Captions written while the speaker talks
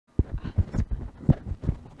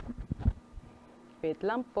Wait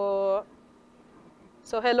lang po.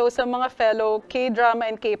 So, hello sa mga fellow K-drama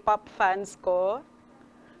and K-pop fans ko.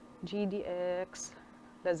 GDX,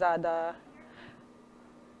 Lazada,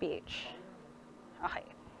 PH. Okay.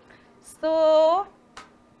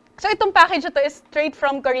 So itong package ito is straight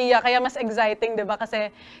from Korea, kaya mas exciting, di ba?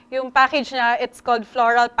 Kasi yung package niya, it's called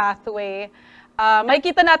Floral Pathway.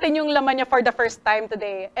 Makikita natin yung laman niya for the first time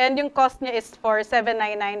today. And yung cost niya is for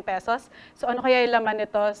 799 pesos. So ano kaya yung laman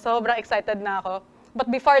nito? Sobrang excited na ako.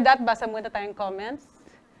 But before that, basa muna tayong comments.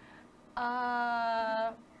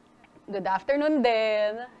 Good afternoon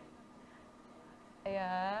din.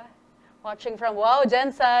 Ayan. Watching from, wow,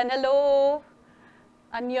 Jensen, hello.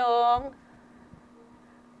 Anyong.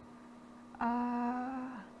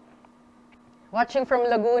 Watching from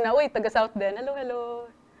Laguna. Uy, taga-South din. Hello, hello.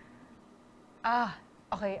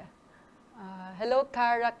 Okay. Hello,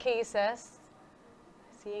 Cara Cases.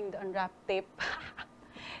 Seeing the unwrapped tape.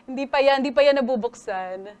 Hindi pa yan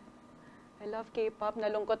nabubuksan. I love K-pop.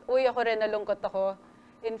 Nalungkot. Uy, ako rin, nalungkot ako.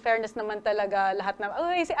 In fairness naman talaga, lahat na,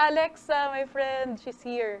 uy, si Alexa, my friend, she's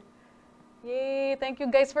here. Yay! Thank you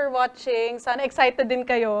guys for watching. Sana excited din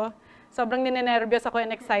kayo. Sobrang ninenervyos ako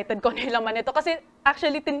and excited ko ano yung laman nito. Kasi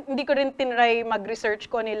actually, hindi ko rin tinry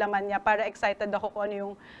mag-research ko ano yung laman niya para excited ako kung ano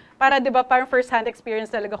yung, para di ba parang first-hand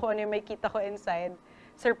experience talaga kung ano yung may kita ko inside.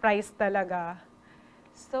 Surprise talaga.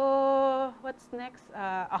 So, what's next?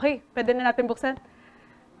 Okay, pwede na natin buksan.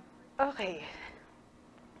 Okay.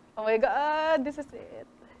 Oh my God, this is it.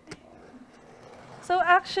 So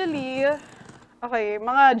actually, okay,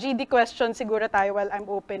 mga GD questions siguro tayo while I'm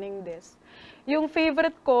opening this. Yung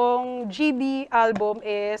favorite kong GD album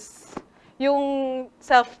is yung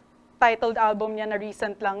self-titled album niya na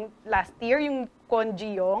recent lang last year, yung Kwon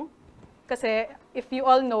Ji-young. Kasi if you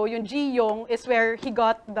all know, yung Ji-young is where he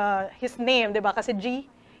got his name, di ba? Kasi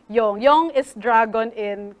Ji-young. Young is dragon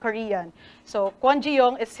in Korean. So Kwon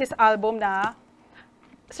Ji-young is his album na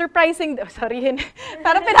surprising, sorry,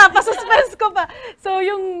 parang pinapa-suspense ko pa. So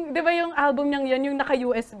yung, di ba yung album niyang yan, yung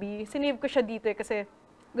naka-USB, sinave ko siya dito kasi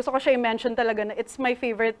gusto ko siya i-mention talaga na it's my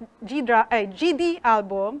favorite GD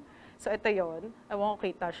album. So ito yon. Ewan ko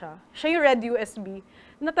kita siya. Siya yung red USB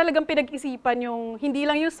na talagang pinag-isipan yung, hindi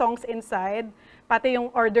lang yung songs inside, pati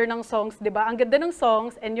yung order ng songs, di ba? Ang ganda ng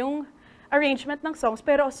songs and yung arrangement ng songs,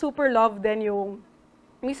 pero super love din yung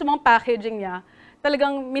mismong packaging niya.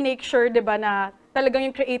 Talagang minake sure, di ba, na talagang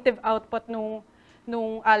yung creative output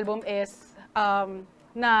nung album is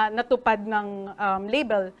na natupad ng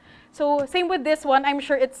label. So, same with this one, I'm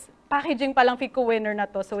sure it's packaging palang Fico winner na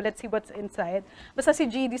to. So, let's see what's inside. Basta si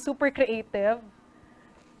GD, super creative.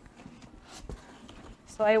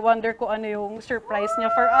 So, I wonder kung ano yung surprise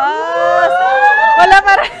niya for us. Wala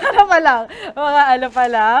pa rin, ano pa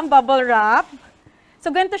lang, bubble wrap.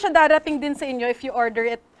 So, ganito siya darating din sa inyo if you order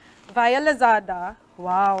it via Lazada.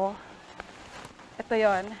 Wow. Ito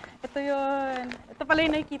yon. Ito pala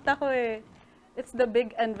yung nakikita ko eh. It's the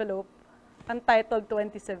big envelope. Untitled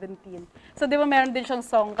 2017. So, di ba meron din siyang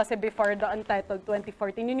song kasi before the Untitled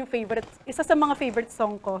 2014. Yun yung favorite, isa sa mga favorite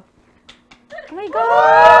song ko. Oh my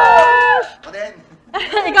gosh! Ako din!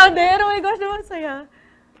 Ikaw din? Oh my gosh, naman saya.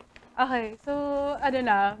 Okay, so ano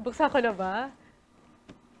na, buksan ko na ba?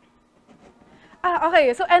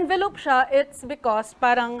 Okay, so envelope siya, it's because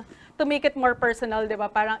parang to make it more personal, di ba?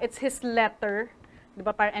 Parang it's his letter, di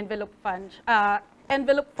ba? Parang envelope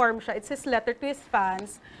form siya. It's his letter to his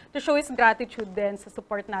fans to show his gratitude din sa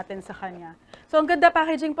support natin sa kanya. So, ang ganda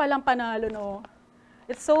packaging pa lang panalo, no?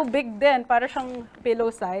 It's so big din, para siyang pillow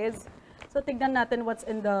size. So, tignan natin what's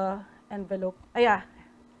in the envelope.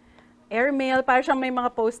 Airmail, para siyang may mga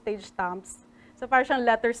postage stamps. So, para siyang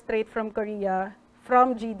letter straight from Korea,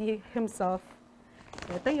 from GD himself.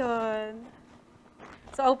 Ito yon.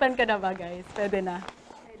 So, open ka na ba, guys? Pwede na.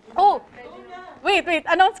 Oh! Wait,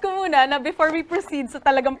 announce ko muna na before we proceed sa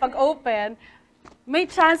talagang pag-open, may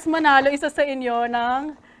chance manalo isa sa inyo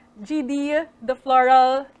ng GD, the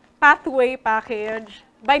Floral Pathway package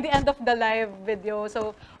by the end of the live video.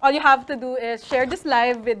 So, all you have to do is share this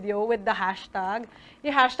live video with the hashtag.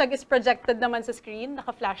 Yung hashtag is projected naman sa screen,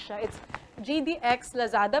 naka-flash siya. It's GDX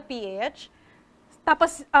Lazada PH.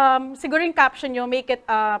 Tapos, siguro yung caption nyo, make it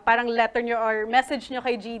parang letter nyo or message nyo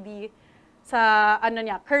kay GD sa ano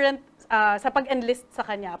niya, current sa pag-enlist sa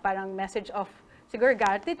kanya, parang message of siguro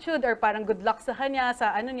gratitude or parang good luck sa kanya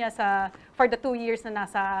sa ano niya for the 2 years na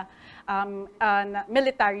nasa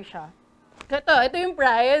military siya. Ito yung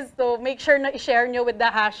prize. So make sure na i-share nyo with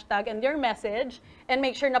the hashtag and your message and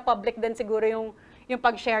make sure na public din siguro yung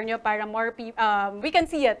pag-share nyo para more we can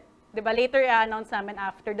see it. 'Di ba? Later i-announce namin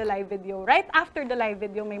after the live video. Right after the live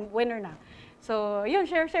video may winner na. So, yun,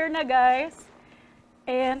 share na guys.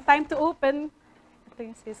 And time to open. Ito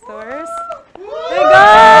yung scissors. Oh my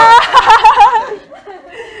God!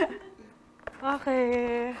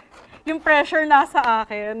 Okay. Yung pressure nasa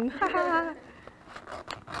akin.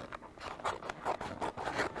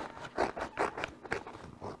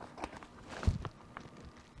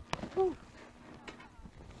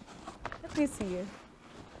 Let me see.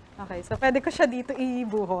 Okay, so pwede ko siya dito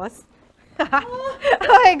ibuhos.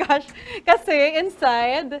 Oh my gosh. Kasi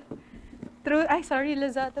inside, sorry,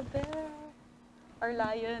 Lazada bear. Or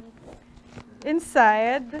lion.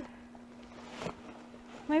 Inside,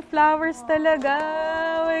 may flowers talaga.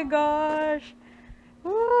 Oh my gosh.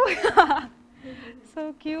 Woo!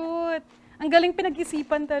 So cute. Ang galing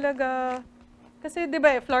pinag-isipan talaga. Kasi, di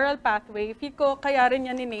ba, floral pathway, feel ko kaya rin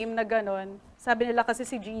niya ni-name na ganon. Sabi nila kasi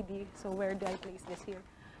si GD, so where do I place this here?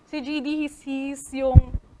 Si GD, he sees yung,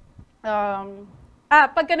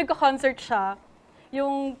 pagka nagko-concert siya,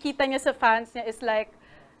 yung kita niya sa fans niya is like,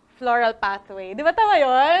 floral pathway. Di ba tama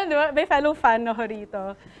yun? Di ba? May fellow fan ako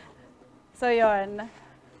rito. So, yun.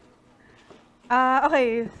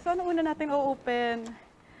 Okay, so ano una natin o-open?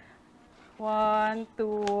 1,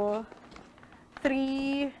 2,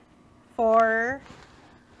 3, 4.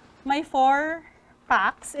 May 4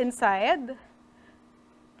 packs inside.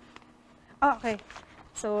 Okay.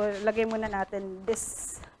 So, lagay muna natin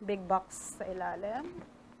this big box sa ilalim.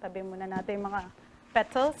 Tabi muna natin yung mga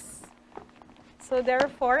petals. So, there are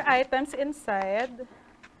 4 items inside.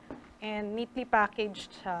 And neatly packaged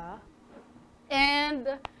siya.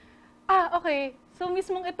 And, okay. So,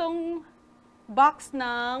 mismong itong box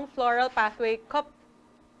ng Floral Pathway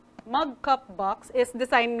mug cup box is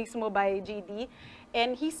designed mismo by GD.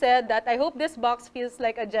 And he said that, I hope this box feels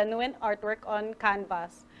like a genuine artwork on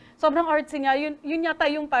canvas. Sobrang artsy niya. Yun yata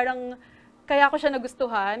yung parang, kaya ko siya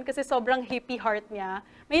nagustuhan kasi sobrang hippie heart niya.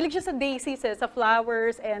 Mahilig siya sa daisies, sa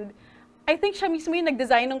flowers, and I think siya mismo yung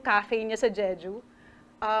nag-design ng cafe niya sa Jeju.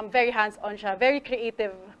 Very hands-on siya, very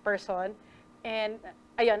creative person. And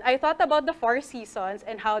ayun, I thought about the 4 seasons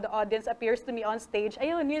and how the audience appears to me on stage.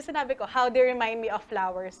 Ayun, yung sinabi ko, how they remind me of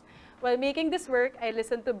flowers. While making this work, I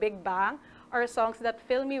listened to Big Bang, or songs that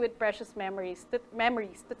fill me with precious memories.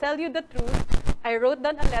 To tell you the truth, I wrote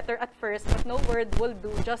down a letter at first, but no word will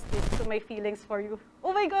do justice to my feelings for you.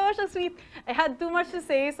 Oh my gosh, so sweet. I had too much to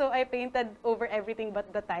say, so I painted over everything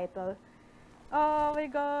but the title. Oh my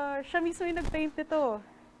gosh, siya mismo yung nag-paint nito.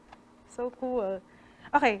 So cool.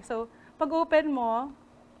 Okay, so pag-open mo,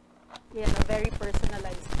 yan, very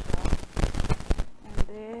personalized siya. And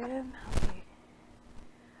then, okay.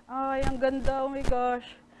 Ay, ang ganda, oh my gosh.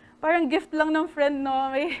 Parang gift lang ng friend,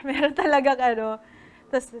 no? Meron talagang ano.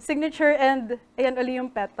 Tapos, signature and, ayan uli yung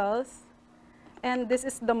petals. And this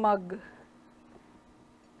is the mug.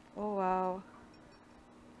 Oh, wow.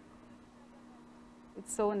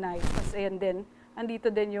 It's so nice. Tapos, ayan din.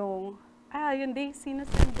 Andito din yung, yung daisy na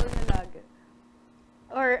symbol na lag.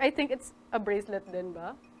 Or, I think it's a bracelet din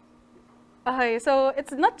ba? Okay, so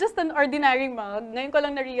it's not just an ordinary mug. Ngayon ko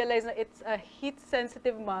lang na-realize na it's a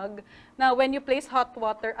heat-sensitive mug na when you place hot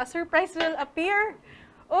water, a surprise will appear.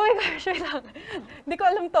 Oh my gosh, wait lang. Hindi ko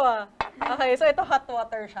alam to Okay, so ito hot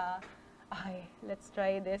water siya. Okay, let's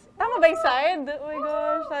try this. Tama ba yung side? Oh my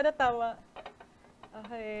gosh, sana tama.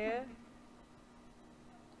 Okay.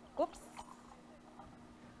 Oops.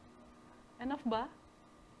 Enough ba?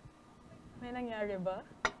 May nangyari ba?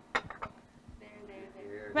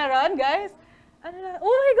 Meron, guys? Ano na? Oh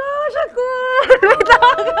my gosh, ako! Wait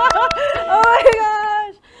lang! Oh my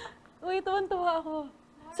gosh! Uy, tuwan-tuwa ako.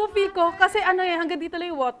 So, feel ko, kasi hanggang dito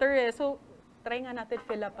lang yung water So, try nga natin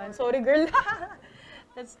fill upan. Sorry, girl.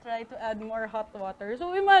 Let's try to add more hot water.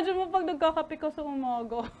 So, imagine mo pag nagkakape ko sa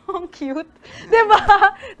umaga. Ang cute. Diba?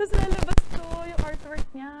 Tapos lalabas to yung artwork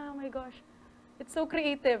niya. Oh my gosh. It's so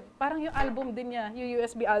creative. Parang yung album din niya, yung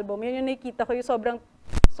USB album. Yun yung nakikita ko, yung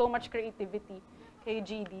so much creativity kay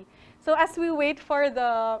GD. So as we wait for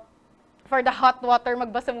the hot water,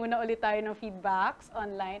 magbasa muna ulit tayo ng feedbacks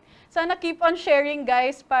online. Sana keep on sharing,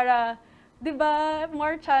 guys, para, di ba,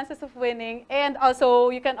 more chances of winning. And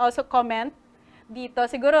also, you can also comment dito.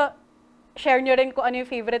 Siguro, share nyo rin kung ano yung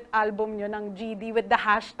favorite album nyo ng GD with the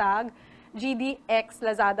hashtag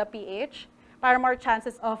GDXLazadaPH para more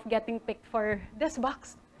chances of getting picked for this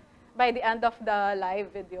box by the end of the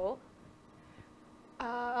live video.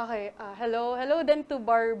 Okay, hello then to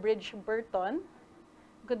Barbridge Burton.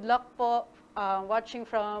 Good luck po watching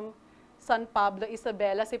from San Pablo,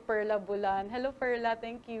 Isabela, si Perla Bulan. Hello Perla,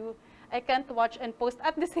 thank you. I can't watch and post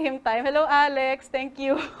at the same time. Hello Alex, thank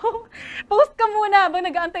you. Post ka muna habang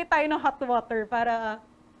nag-aantay tayo ng hot water para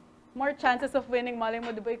more chances of winning. Malay mo,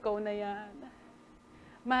 di ba ikaw na yan?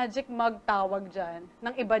 Magic mug tawag dyan,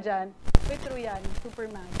 ng iba dyan. Wait, true yan, super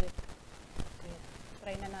magic.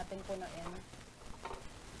 try na natin punuin.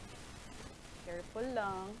 Careful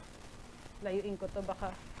lang. Layuin ko to, baka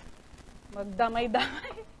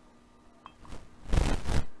magdamay-damay.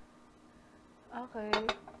 Okay.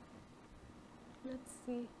 Let's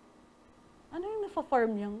see. Ano yung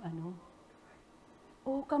na-form yung ano?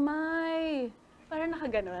 Oh, kamay! Parang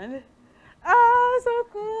nakaganon. Ah, so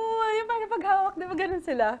cool! Yung parang paghawak, di ba ganun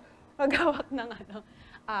sila? Paghawak ng ano.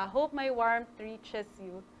 Hope my warmth reaches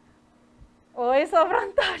you. Oy,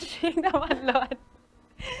 sobrang touching naman, Lord.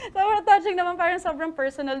 Sobrang touching naman, parang sobrang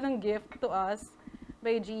personal ng gift to us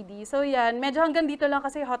by GD. So yan, medyo hanggang dito lang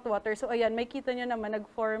kasi hot water. So ayan, may kita nyo naman,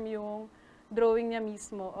 nag-form yung drawing niya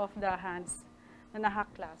mismo of the hands na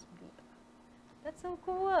naka-clasp dito. That's so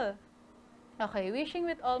cool. Okay, wishing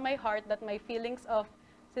with all my heart that my feelings of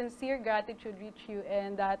sincere gratitude reach you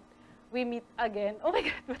and that we meet again. Oh my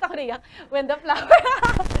God, ba't ako naiyak? When the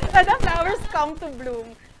flowers come to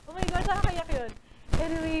bloom. Oh my God, nakakayak yun.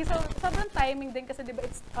 Anyway, so sobrang timing din kasi diba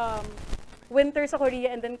it's winter sa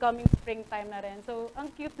Korea and then coming springtime na rin. So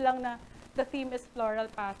ang cute lang na the theme is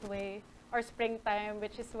floral pathway or springtime,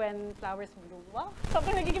 which is when flowers bloom. Wow,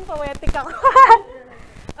 sobrang nagiging poetic ako.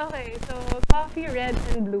 Okay, so coffee, red,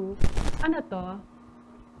 and blue. Ano to?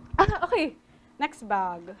 Okay. Next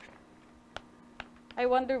bag. I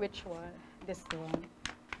wonder which one. This one.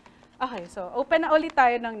 Okay, so open na ulit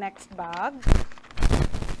tayo ng next bag.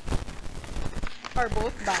 Or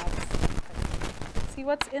both bags. Let's see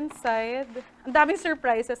what's inside. Ang daming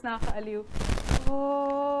surprises, nakakaaliw.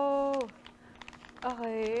 Oh!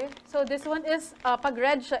 Okay. So this one is, pag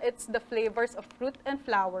red siya, it's the flavors of fruit and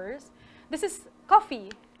flowers. This is coffee.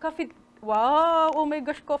 Coffee. Wow! Oh my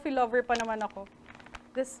gosh, coffee lover pa naman ako.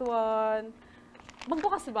 This one.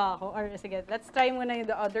 Magbukas ba ako? Or sige, let's try muna yung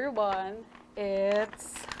the other one.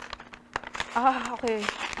 It's, okay.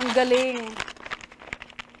 Ang galing.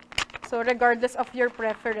 So regardless of your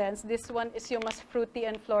preference, this one is yung mas fruity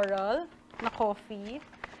and floral na coffee.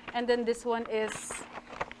 And then this one is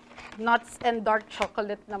nuts and dark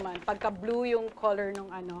chocolate naman. Pagka blue yung color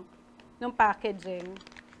nung ano, nung packaging.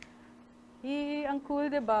 Ang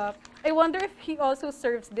cool, diba? I wonder if he also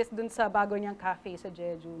serves this dun sa bago niyang cafe sa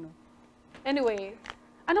Jeju, no? Anyway,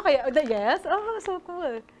 ano kaya? Yes? Oh, so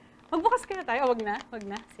cool. Magbukas kaya tayo? Oh, wag na? Wag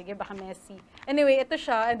na? Sige, baka messy. Anyway, ito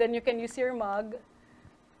siya, and then you can use your mug.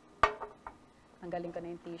 Tanggalin ko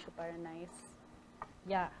na yung tissue para nice.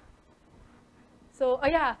 Yeah. So,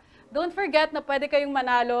 yeah. Don't forget na pwede kayong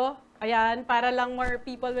manalo. Ayan, para lang more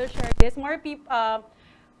people will share this. More people,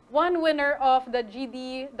 one winner of the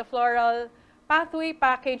GD, the Floral Pathway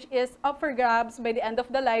package is up for grabs by the end of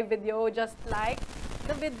the live video. Just like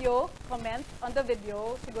the video, comment on the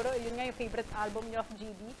video. Siguro yun nga yung favorite album niyo of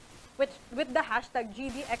GD. Which, with the hashtag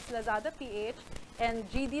GDXLazadaPH and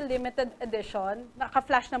GD Limited Edition.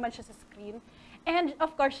 Naka-flash naman siya sa screen. And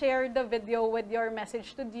of course, share the video with your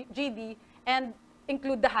message to GD and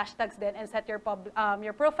include the hashtags then and set your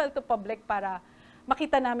profile to public para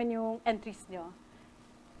makita namin yung entries nyo.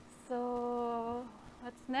 So,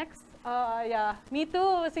 what's next? Yeah, me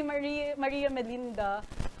too, si Maria Melinda.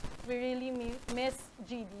 We really miss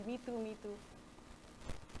GD. Me too, me too.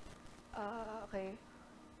 Okay.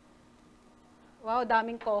 Wow,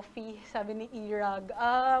 daming coffee, sabi ni Irag.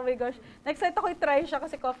 Oh my gosh. Next time ako i-try siya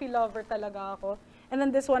kasi coffee lover talaga ako. And then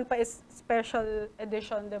this one pa is special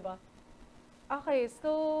edition, diba? Okay,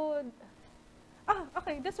 so...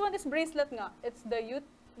 okay, this one is bracelet nga. It's the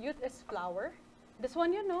Youth is Flower. This one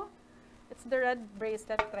yun, no? It's the red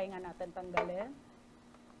bracelet. Try nga natin tanggalin.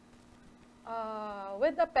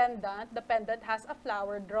 With a pendant, the pendant has a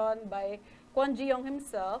flower drawn by Kwon Ji-young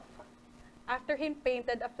himself after he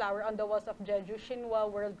painted a flower on the walls of Jeju Shinhwa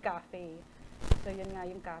World Cafe. So yun nga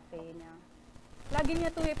yung cafe niya. Lagi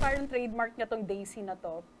niya ito parang trademark niya tong daisy na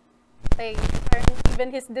to. Like, parang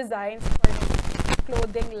even his designs for the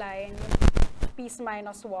clothing line, Peace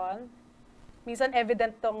 -1. Minsan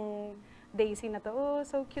evident tong daisy na to. Oh,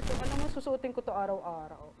 so cute. Alam mo, susuotin ko to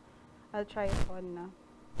araw-araw. I'll try it on na.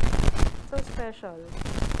 So special.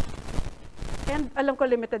 And alam ko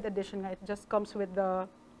limited edition nga. It just comes with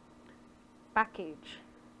the package.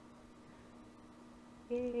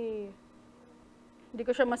 Yay. Hindi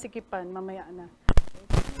ko siya masikipan. Mamaya na.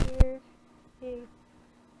 Right here. Yay.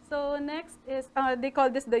 So next is, they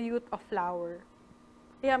call this the Youth of Flower.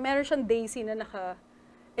 Yeah, meron siyang daisy na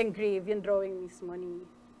naka-engrave yung drawing mismo ni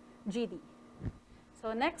GD.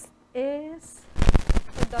 So next is,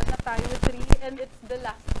 so done na tayo with 3 and it's the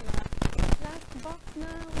last na. Last box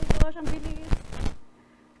na. Oh my gosh, ang bilis.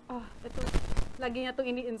 Ito. Lagi niya itong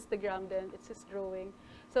ini-Instagram din. It's his drawing.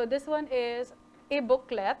 So this one is a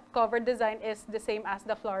booklet. Cover design is the same as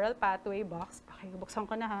the Floral Pathway box. Okay, buksan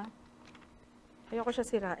ko na ha. Ayoko siya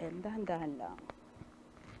sirain. Dahan-dahan lang.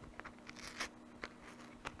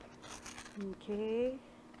 Okay.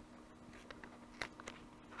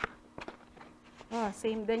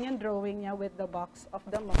 Same din yung drawing niya with the box of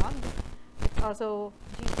the mug. It's also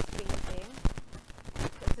Jesus painting.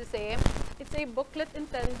 It's the same. It's a booklet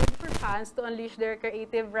intended for fans to unleash their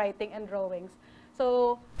creative writing and drawings.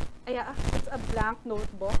 So, it's a blank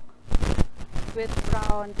notebook with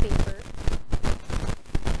brown paper.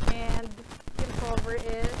 And yung cover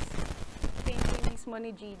is painting mismo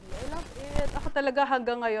ni GD. I love it. Ako talaga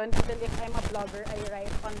hanggang ngayon, even if I'm a blogger, I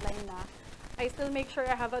write online na. I still make sure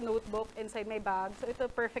I have a notebook inside my bag. So ito,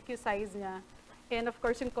 perfect yung size niya. And of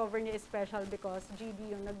course, yung cover niya is special because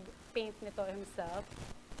GD yung nag-paint nito himself.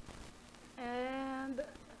 And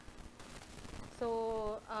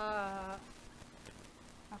so,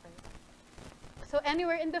 okay. So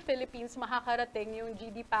anywhere in the Philippines, makakarating yung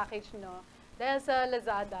GD package no. Dahil sa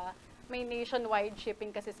Lazada, may nationwide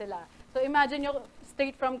shipping kasi sila. So imagine nyo,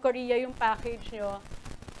 straight from Korea yung package nyo,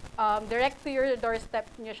 direct to your doorstep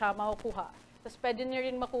nyo siya makukuha. Tapos pwede nyo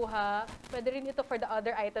rin makuha, pwede rin ito for the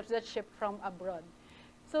other items that ship from abroad.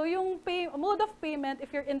 So yung mode of payment,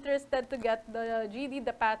 if you're interested to get the GD,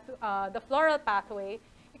 the Floral pathway,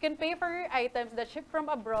 you can pay for your items that ship from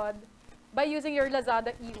abroad by using your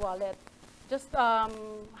Lazada e-wallet. Just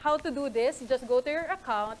how to do this, just go to your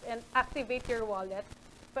account and activate your wallet.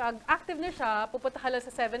 Pag active na siya, pupunta ka lang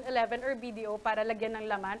sa 7-Eleven or BDO para lagyan ng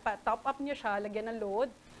laman, top up nyo siya, lagyan ng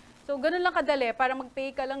load. So, ganun lang kadali para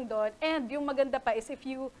mag-pay ka lang doon. And yung maganda pa is if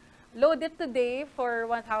you load it today for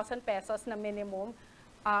 1,000 pesos na minimum,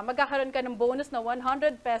 magkakaroon ka ng bonus na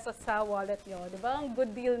 100 pesos sa wallet nyo. Diba? Ang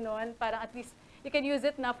good deal nun. Parang at least you can use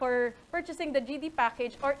it na for purchasing the GD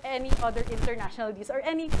package or any other international deals or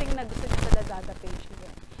anything na gusto nyo sa Lazada page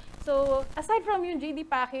nyo. So, aside from yung GD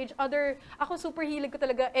package, ako super hilig ko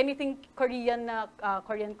talaga anything Korean na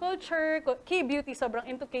Korean culture, K-beauty, sobrang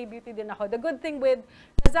into K-beauty din ako. The good thing with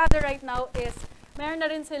Lazada right now is meron na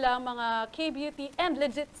rin sila mga K-beauty and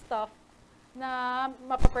legit stuff na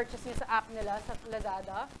mapapurchase niyo sa app nila sa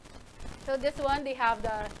Lazada. So this one, they have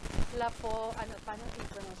the paano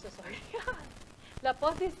i-pronounce it? Sorry. La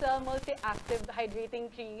Posicel Multi-Active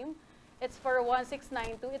Hydrating Cream. It's for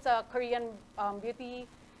 1692. It's a Korean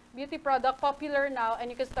beauty product, popular now,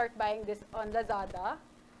 and you can start buying this on Lazada.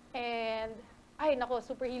 And, ay nako,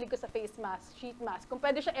 super hilig ko sa face mask, sheet mask. Kung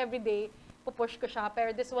pwede siya everyday, pupush ko siya.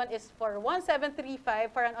 Pero this one is for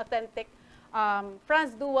 1735 for an authentic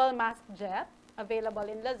France Dual Mask Jet, available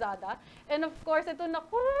in Lazada. And of course, ito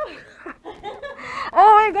naku!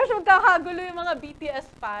 Oh my gosh, magkakagulo yung mga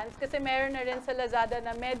BTS fans kasi meron na rin sa Lazada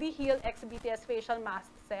na MediHeal X BTS Facial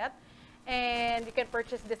Mask Set. And you can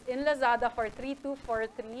purchase this in Lazada for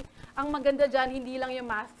 3243. Ang maganda dyan, hindi lang yung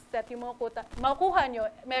mask set, yung makukuha nyo,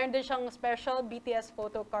 meron din siyang special BTS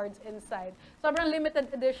photo cards inside. Sobrang limited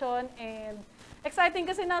edition and exciting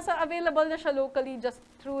kasi available na siya locally just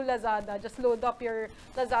through Lazada. Just load up your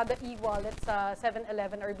Lazada e-wallet sa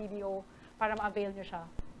 7-Eleven or BDO para ma-avail nyo siya.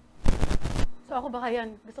 So ako baka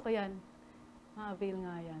yan, gusto ko yan. Ma-avail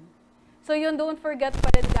nga yan. So yun, don't forget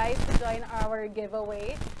pa rin guys to join our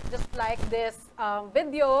giveaway. Just like this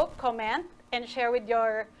video, comment, and share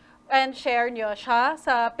nyo siya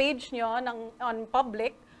sa page nyo on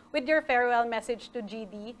public with your farewell message to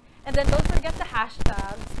GD. And then don't forget the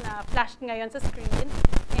hashtags na flashed ngayon sa screen.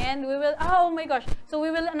 And we will, oh my gosh, so we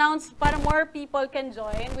will announce, para more people can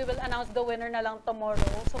join, we will announce the winner na lang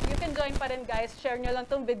tomorrow. So you can join pa rin guys, share nyo lang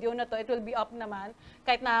tong video na to, it will be up naman.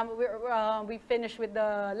 Kahit na we finish with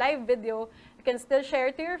the live video, you can still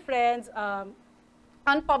share to your friends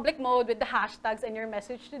on public mode with the hashtags and your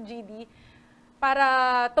message to GD.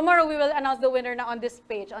 Para tomorrow we will announce the winner na on this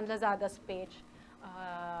page, on Lazada's page.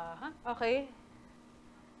 Okay.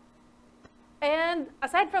 And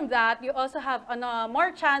aside from that, you also have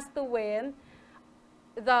more chance to win.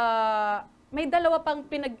 May dalawa pang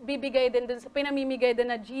pinamimigay din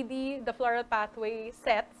na GD, the Floral Pathway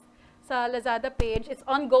sets sa Lazada page. It's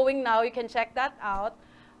ongoing now. You can check that out.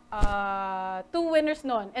 2 winners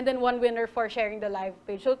nun, and then 1 winner for sharing the live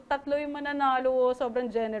page. So, 3 yung mananalo.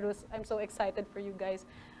 Sobrang generous. I'm so excited for you guys.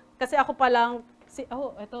 Kasi ako pa lang,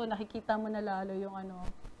 ito, nakikita mo na lalo yung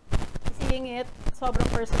seeing it, sobrang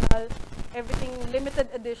personal. Everything limited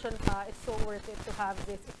edition pa. It's so worth it to have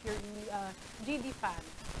this if you're really a GD fan.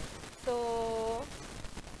 So,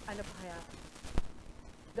 ano pa kaya?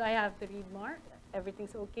 Do I have to read more?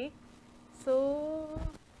 Everything's okay? So,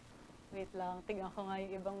 wait lang. Tignan ko nga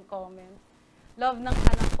yung ibang comments. Love ng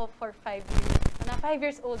anak ko for 5 years. 5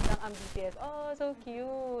 years old lang ang BTS. Oh, so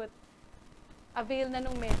cute. Avail na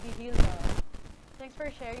nung MediHeal. Thanks for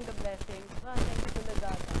sharing the blessings. Thank you to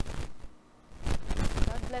Lazada.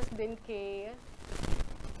 less than K.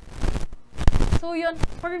 So yun,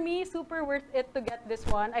 for me, super worth it to get this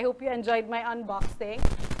one. I hope you enjoyed my unboxing.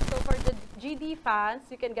 So for the GD fans,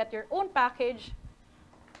 you can get your own package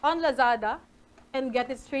on Lazada and get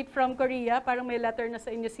it straight from Korea. Parang may letter na sa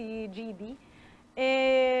inyo si GD.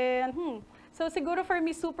 And, so siguro for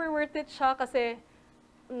me, super worth it siya kasi,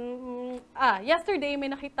 yesterday may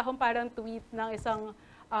nakita kong parang tweet ng isang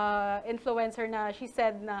influencer na she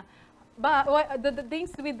said na, the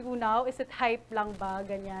things we do now, is it hype lang ba?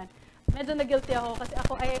 Ganyan. Medyo na-guilty ako kasi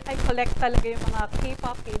ako, I collect talaga yung mga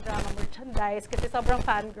K-pop, K-drama merchandise kasi sobrang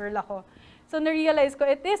fangirl ako. So, na-realize ko,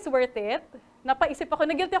 it is worth it. Napaisip ako,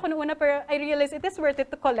 na-guilty ako noong una, pero I realized it is worth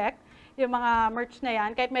it to collect yung mga merch na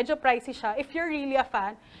yan, kahit medyo pricey siya, if you're really a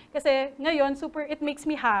fan. Kasi ngayon, it makes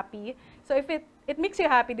me happy. So, if it makes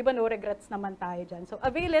you happy, di ba, no regrets naman tayo dyan. So,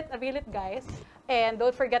 avail it guys. And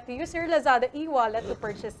don't forget to use your Lazada e-wallet to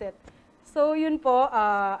purchase it. So, yun po,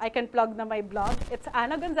 I can plug na my blog. It's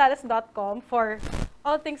anagonzales.com for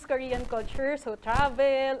all things Korean culture, so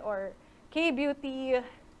travel, or K-beauty,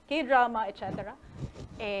 K-drama, etc.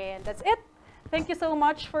 And that's it. Thank you so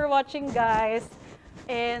much for watching, guys.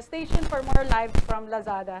 And stay tuned for more lives from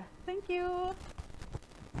Lazada. Thank you.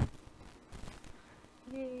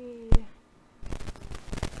 Yay.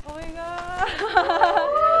 Oh my God.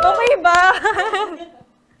 Okay ba?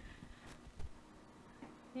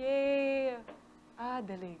 Yay!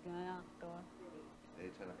 Dali nga to.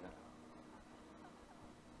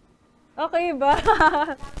 Okay ba?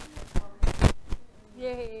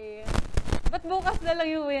 Yay! Ba't bukas na lang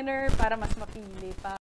yung winner para mas mapili pa?